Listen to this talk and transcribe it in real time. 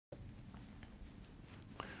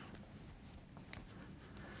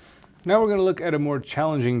Now we're going to look at a more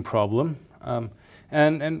challenging problem,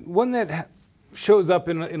 and one that shows up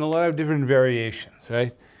in a lot of different variations,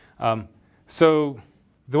 right? So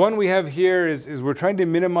the one we have here is we're trying to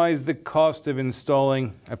minimize the cost of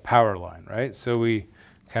installing a power line, right? So we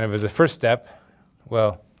kind of, as a first step,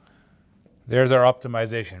 well, there's our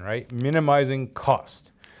optimization, right? Minimizing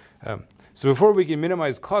cost. So before we can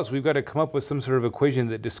minimize cost, we've got to come up with some sort of equation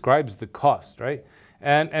that describes the cost, right?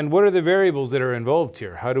 And what are the variables that are involved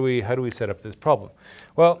here? How do we set up this problem?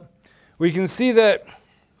 Well, we can see that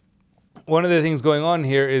one of the things going on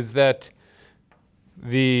here is that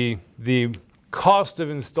the cost of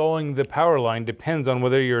installing the power line depends on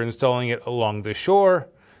whether you're installing it along the shore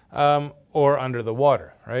or under the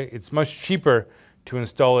water, right? It's much cheaper to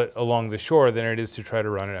install it along the shore than it is to try to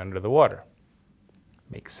run it under the water.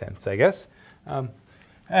 Makes sense, I guess.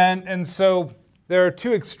 And so there are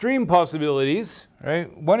two extreme possibilities,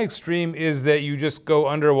 right? One extreme is that you just go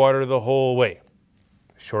underwater the whole way.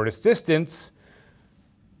 Shortest distance,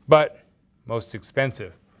 but most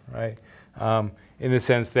expensive, right? In the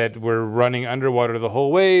sense that we're running underwater the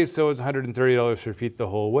whole way, so it's $130 per feet the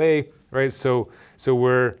whole way, right? So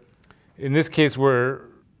we're, in this case, we're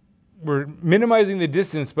minimizing the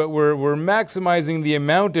distance, but we're maximizing the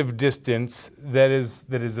amount of distance that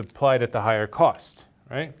is applied at the higher cost,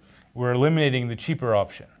 right? We're eliminating the cheaper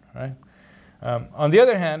option, right? On the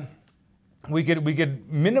other hand, we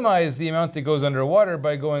could minimize the amount that goes underwater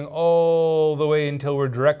by going all the way until we're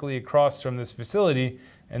directly across from this facility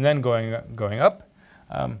and then going up.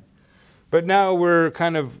 But now we're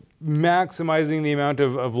kind of maximizing the amount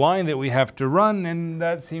of line that we have to run, and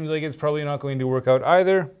that seems like it's probably not going to work out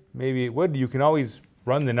either. Maybe it would. You can always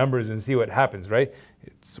run the numbers and see what happens, right?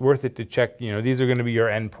 It's worth it to check, these are going to be your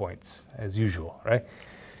endpoints as usual, right?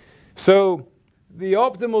 So the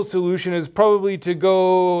optimal solution is probably to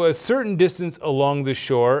go a certain distance along the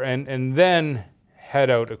shore and then head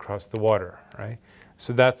out across the water, right?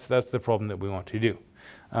 So that's the problem that we want to do.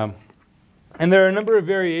 And there are a number of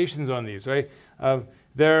variations on these, right?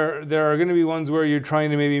 There are going to be ones where you're trying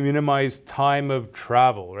to maybe minimize time of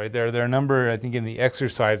travel, right? There are a number, I think, in the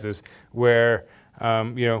exercises where,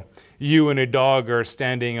 you and a dog are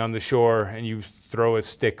standing on the shore and you throw a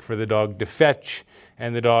stick for the dog to fetch,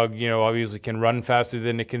 and the dog, obviously can run faster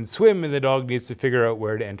than it can swim, and the dog needs to figure out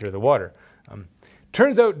where to enter the water.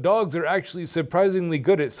 Turns out dogs are actually surprisingly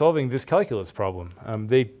good at solving this calculus problem.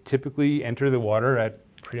 They typically enter the water at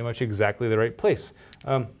pretty much exactly the right place.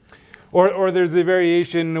 Or there's a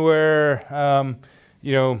variation where,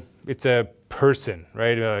 it's a person,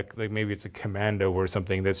 right? Like maybe it's a commando or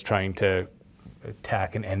something that's trying to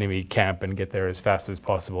attack an enemy camp and get there as fast as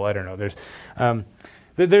possible. I don't know.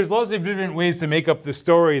 There's lots of different ways to make up the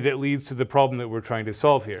story that leads to the problem that we're trying to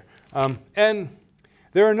solve here. And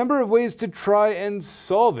there are a number of ways to try and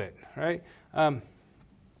solve it, right?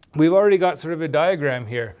 We've already got sort of a diagram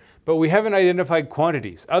here, but we haven't identified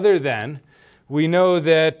quantities other than we know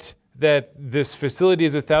that this facility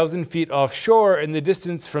is 1,000 feet offshore and the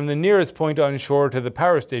distance from the nearest point on shore to the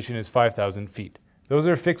power station is 5,000 feet. Those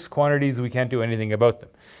are fixed quantities. We can't do anything about them.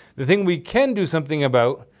 The thing we can do something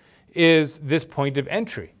about is this point of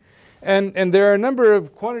entry. And there are a number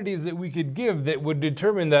of quantities that we could give that would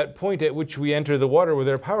determine that point at which we enter the water with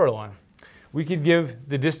our power line. We could give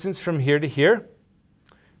the distance from here to here.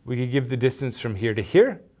 We could give the distance from here to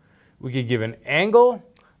here. We could give an angle,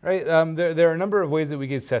 right? There are a number of ways that we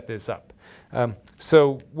could set this up.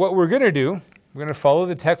 So what we're going to do, we're going to follow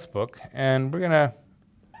the textbook, and we're going to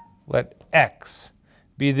let x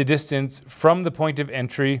be the distance from the point of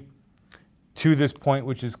entry to this point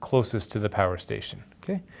which is closest to the power station.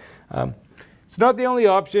 Okay? It's not the only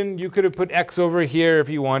option. You could have put x over here if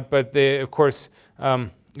you want, but of course,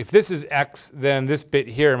 if this is x, then this bit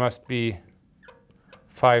here must be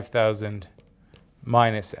 5,000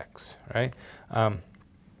 minus x, right?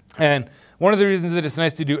 And one of the reasons that it's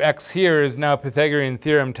nice to do x here is now Pythagorean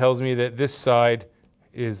theorem tells me that this side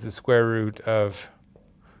is the square root of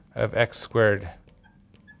x squared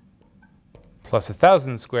plus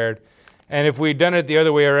 1,000 squared. And if we'd done it the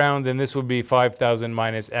other way around, then this would be 5,000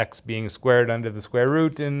 minus x being squared under the square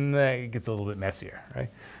root, and it gets a little bit messier, right?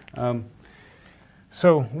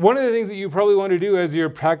 So one of the things that you probably want to do as you're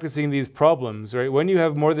practicing these problems, right, when you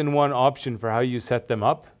have more than one option for how you set them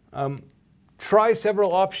up, try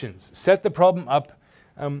several options. Set the problem up.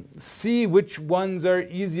 See which ones are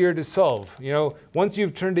easier to solve. Once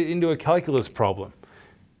you've turned it into a calculus problem,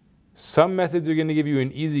 some methods are going to give you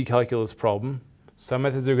an easy calculus problem. Some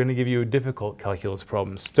methods are going to give you a difficult calculus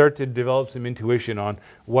problem. Start to develop some intuition on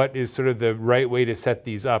what is sort of the right way to set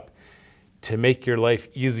these up. to make your life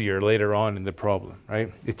easier later on in the problem,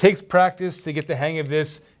 right? It takes practice to get the hang of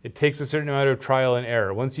this. It takes a certain amount of trial and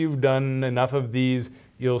error. Once you've done enough of these,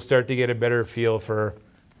 you'll start to get a better feel for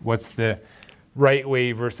what's the right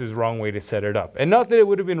way versus wrong way to set it up. And not that it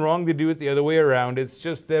would have been wrong to do it the other way around, it's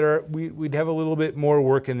just that we'd have a little bit more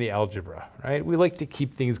work in the algebra, right? We like to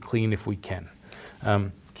keep things clean if we can,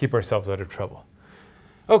 keep ourselves out of trouble.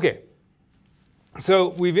 Okay, so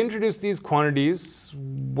we've introduced these quantities.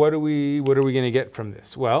 What are we going to get from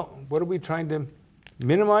this? Well, what are we trying to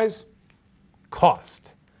minimize?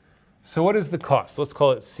 Cost. So what is the cost? Let's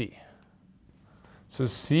call it C. So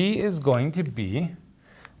C is going to be,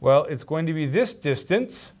 well, it's going to be this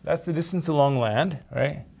distance. That's the distance along land,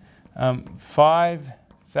 right?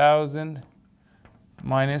 5,000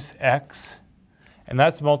 minus X, and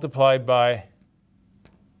that's multiplied by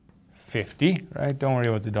 50, right? Don't worry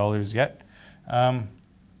about the dollars yet.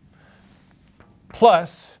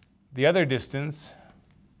 Plus the other distance,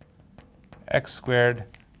 X squared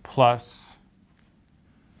plus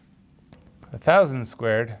 1,000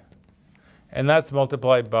 squared, and that's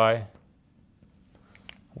multiplied by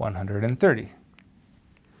 130.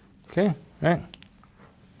 Okay, right?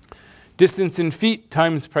 Distance in feet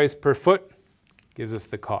times price per foot gives us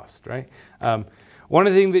the cost, right? One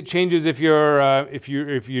of the things that changes if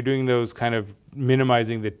you're doing those kind of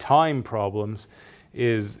minimizing the time problems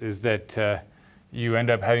is that you end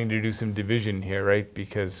up having to do some division here, right?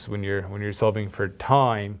 Because when you're solving for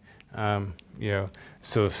time, you know,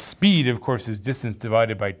 so if speed, of course, is distance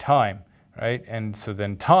divided by time, right? And so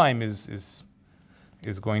then time is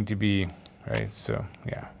going to be, right? So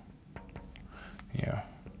yeah,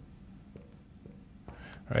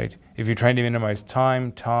 right? If you're trying to minimize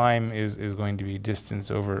time, time is going to be distance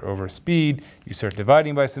over speed. You start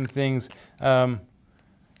dividing by some things. Sometimes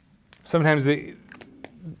it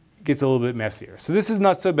gets a little bit messier. So this is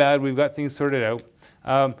not so bad. We've got things sorted out.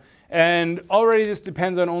 And already this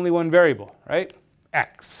depends on only one variable, right?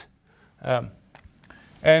 X.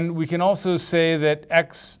 And we can also say that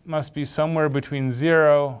X must be somewhere between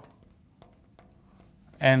 0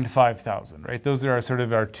 and 5,000, right? Those are sort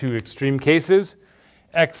of our two extreme cases.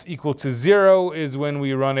 X equal to 0 is when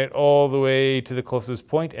we run it all the way to the closest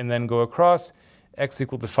point and then go across. X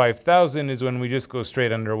equal to 5,000 is when we just go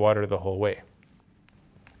straight underwater the whole way.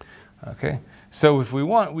 Okay, so if we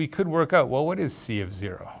want, we could work out, well, what is C of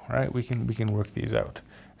 0, right? We can work these out.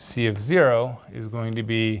 C of 0 is going to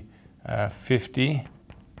be 50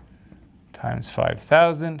 times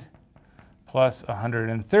 5,000 plus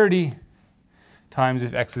 130 times,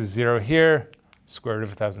 if X is 0 here, square root of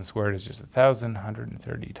 1,000 squared is just 1,000,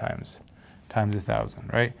 130 times 1,000,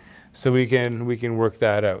 right? So we can work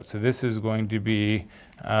that out. So this is going to be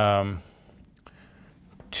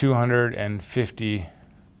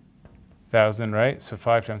 250,000, right? So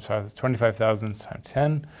 5 times 5 is 25,000 times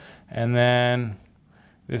 10. And then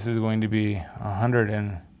this is going to be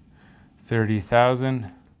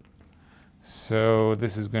 130,000. So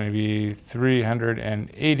this is going to be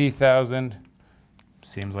 380,000.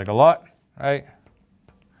 Seems like a lot, right?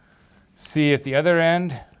 C at the other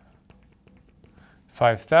end,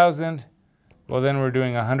 5,000. Well, then we're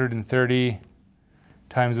doing 130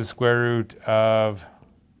 times the square root of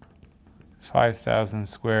 5,000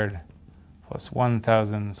 squared plus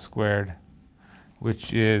 1,000 squared,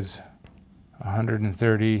 which is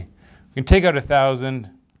 130. We can take out 1,000.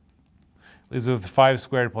 Leaves us with 5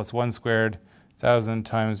 squared plus 1 squared, 1,000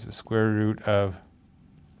 times the square root of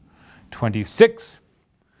 26.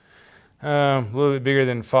 A little bit bigger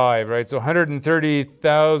than 5, right? So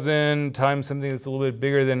 130,000 times something that's a little bit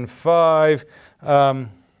bigger than 5. So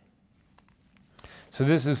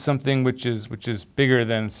this is something which is bigger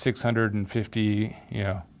than 650, you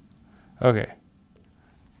know. Okay.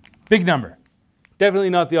 Big number.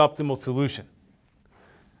 Definitely not the optimal solution.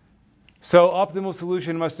 So optimal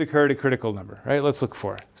solution must occur at a critical number, right? Let's look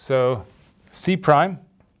for it. So C prime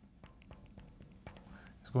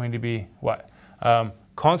is going to be what?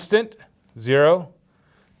 Constant, 0,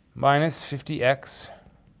 minus 50x,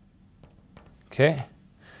 okay,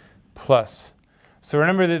 plus. So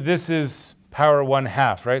remember that this is power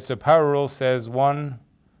 1/2, right? So power rule says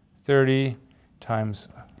 130 times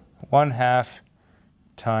 1/2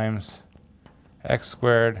 times x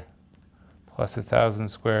squared plus 1,000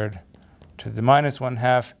 squared to the minus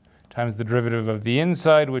 1/2 times the derivative of the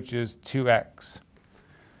inside, which is 2x.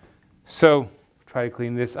 So try to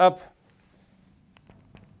clean this up.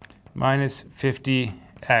 Minus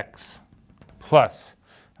 50x plus.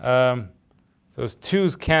 Those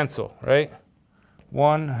 2's cancel, right?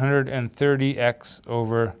 130x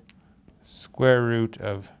over square root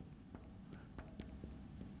of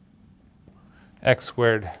x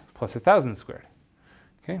squared plus 1,000 squared.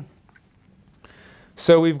 Okay.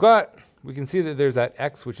 So we can see that there's that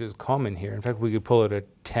x which is common here. In fact, we could pull out a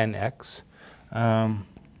 10x. And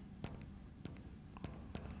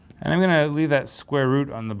I'm going to leave that square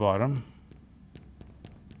root on the bottom.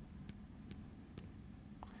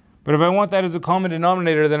 But if I want that as a common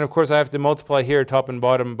denominator, then of course I have to multiply here top and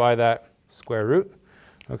bottom by that square root.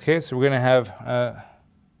 Okay, so we're going to have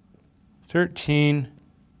 13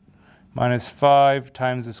 minus 5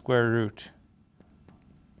 times the square root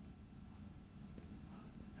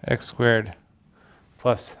x squared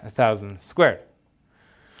plus 1,000 squared.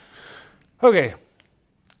 Okay,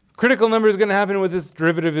 critical number is going to happen with this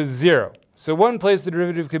derivative is 0. So one place the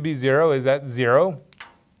derivative could be 0 is at 0.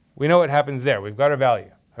 We know what happens there. We've got a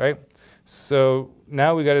value, right? So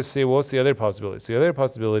now we got to see, well, what's the other possibility? So the other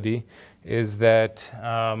possibility is that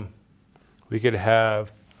we could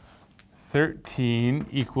have 13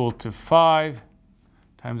 equal to 5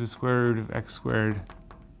 times the square root of x squared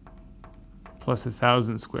plus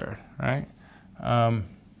 1,000 squared, right?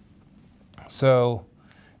 So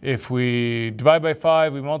if we divide by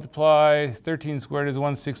 5, we multiply, 13 squared is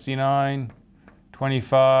 169,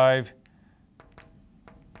 25,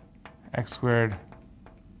 x squared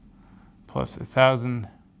plus 1,000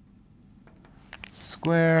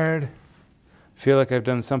 squared. Feel like I've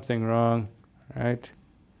done something wrong, right?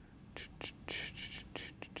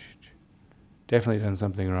 Definitely done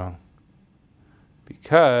something wrong,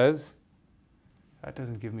 because that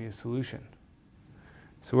doesn't give me a solution.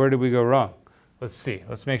 So where did we go wrong? Let's see.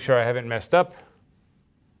 Let's make sure I haven't messed up.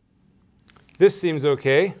 This seems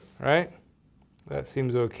okay, right? That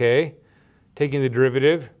seems okay. Taking the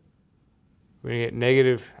derivative, we're going to get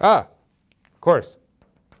negative. Of course.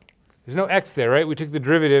 There's no x there, right? We took the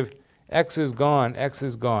derivative. X is gone. X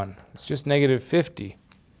is gone. It's just negative 50.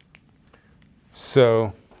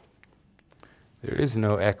 So there is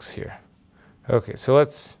no x here. Okay, so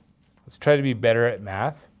let's try to be better at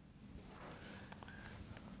math.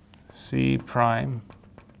 C prime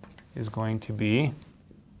is going to be,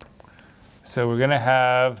 so we're going to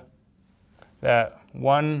have that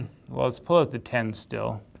 1, well, let's pull out the 10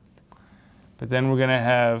 still, but then we're going to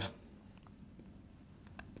have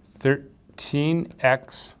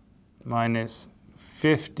 13x minus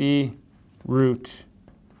 50 root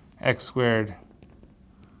x squared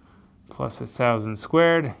plus 1,000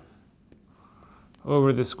 squared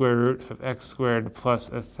over the square root of x squared plus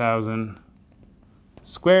 1,000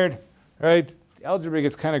 squared. All right, the algebra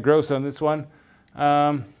gets kind of gross on this one.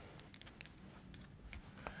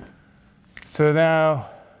 So now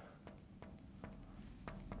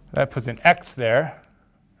that puts an x there.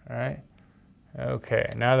 All right.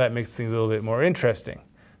 Okay, now that makes things a little bit more interesting.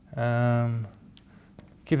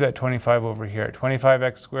 Keep that 25 over here.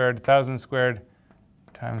 25x squared, 1,000 squared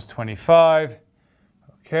times 25.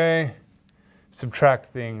 Okay. Subtract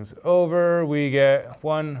things over. We get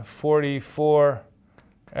 144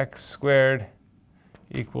 x squared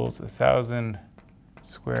equals 1,000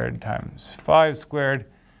 squared times 5 squared.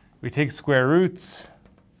 We take square roots.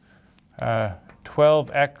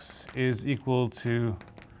 12x is equal to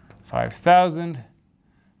 5,000.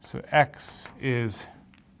 So x is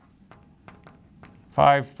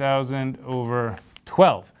 5,000 over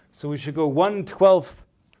 12. So we should go 1/12.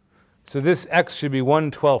 So this x should be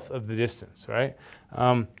 1/12 of the distance, right?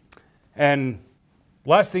 And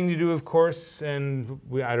last thing to do, of course, and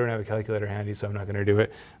I don't have a calculator handy, so I'm not going to do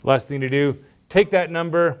it. Last thing to do, take that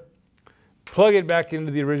number, plug it back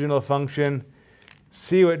into the original function,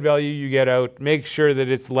 see what value you get out, make sure that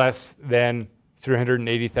it's less than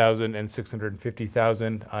 380,000 and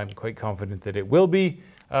 650,000. I'm quite confident that it will be.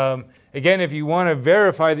 Again, if you want to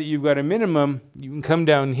verify that you've got a minimum, you can come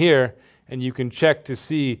down here and you can check to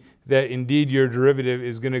see that indeed your derivative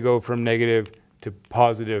is going to go from negative to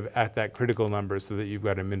positive at that critical number so that you've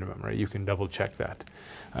got a minimum, right? You can double check that.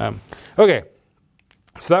 Okay,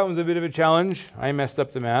 so that one's a bit of a challenge. I messed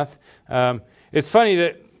up the math. It's funny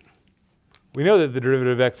that we know that the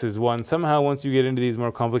derivative of x is 1. Somehow once you get into these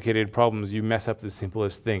more complicated problems, you mess up the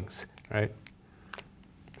simplest things, right?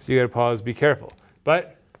 So you got to pause, be careful.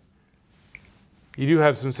 But you do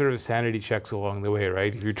have some sort of sanity checks along the way,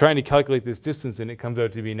 right? If you're trying to calculate this distance and it comes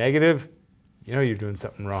out to be negative, you know you're doing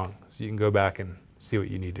something wrong. So you can go back and see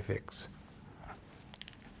what you need to fix.